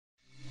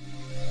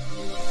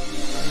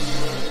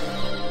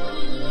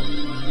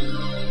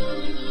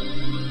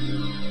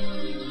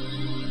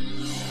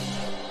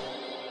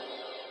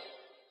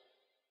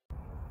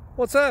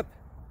What's up?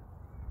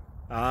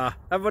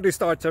 Everybody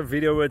starts their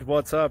video with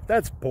what's up.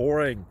 That's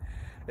boring.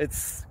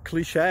 It's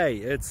cliche.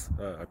 It's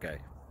okay.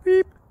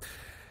 Beep.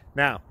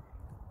 Now,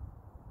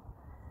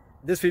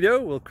 this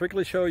video will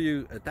quickly show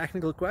you a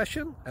technical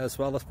question as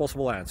well as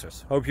possible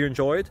answers. Hope you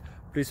enjoyed.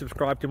 Please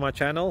subscribe to my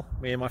channel.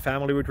 Me and my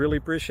family would really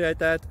appreciate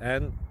that,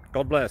 and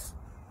God bless.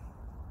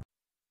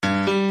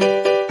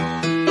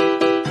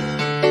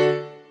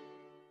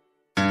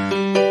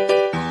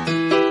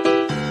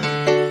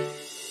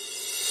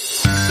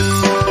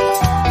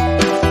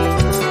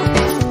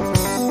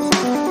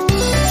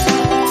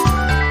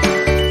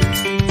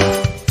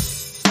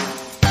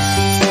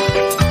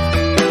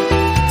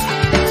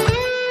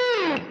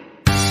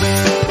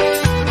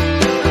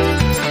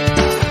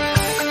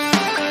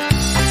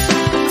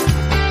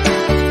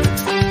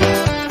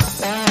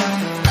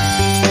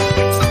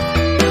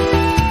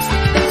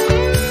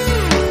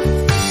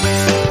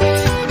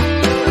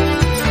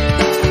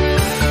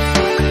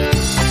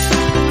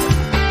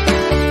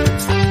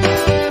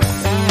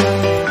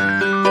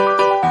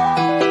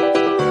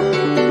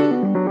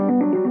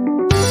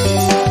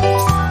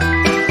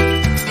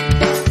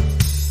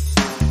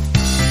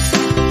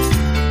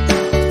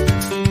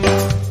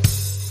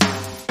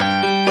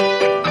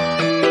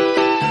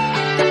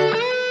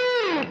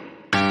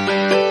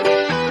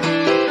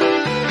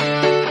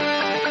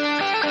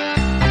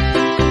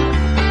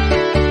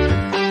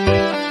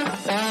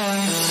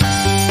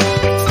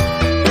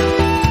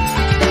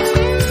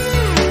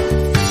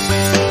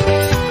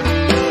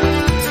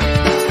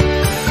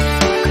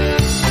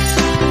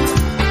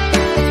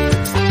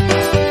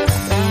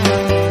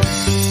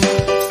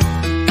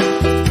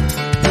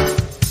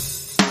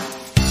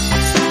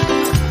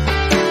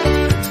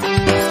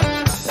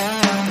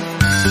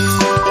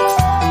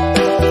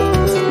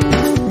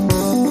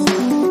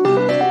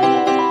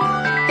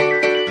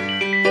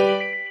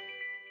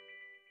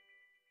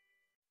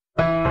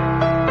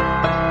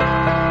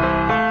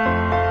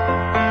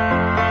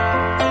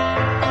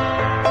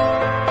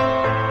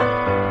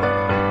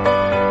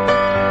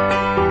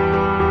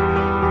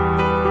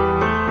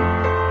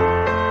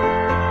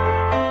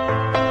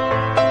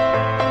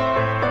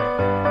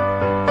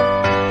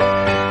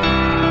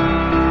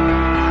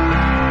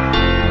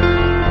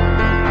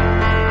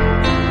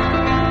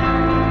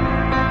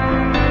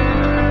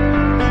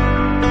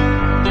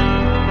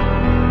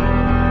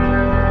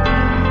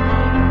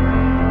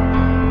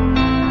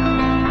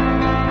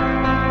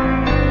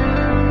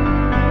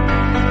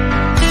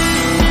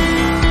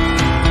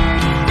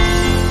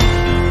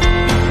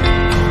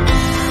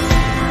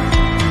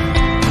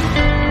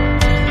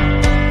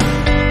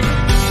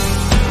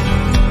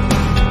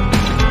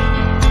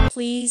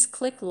 Please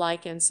click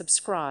like and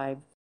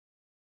subscribe.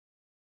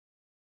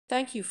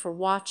 Thank you for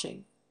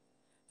watching.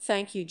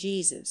 Thank you,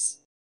 Jesus.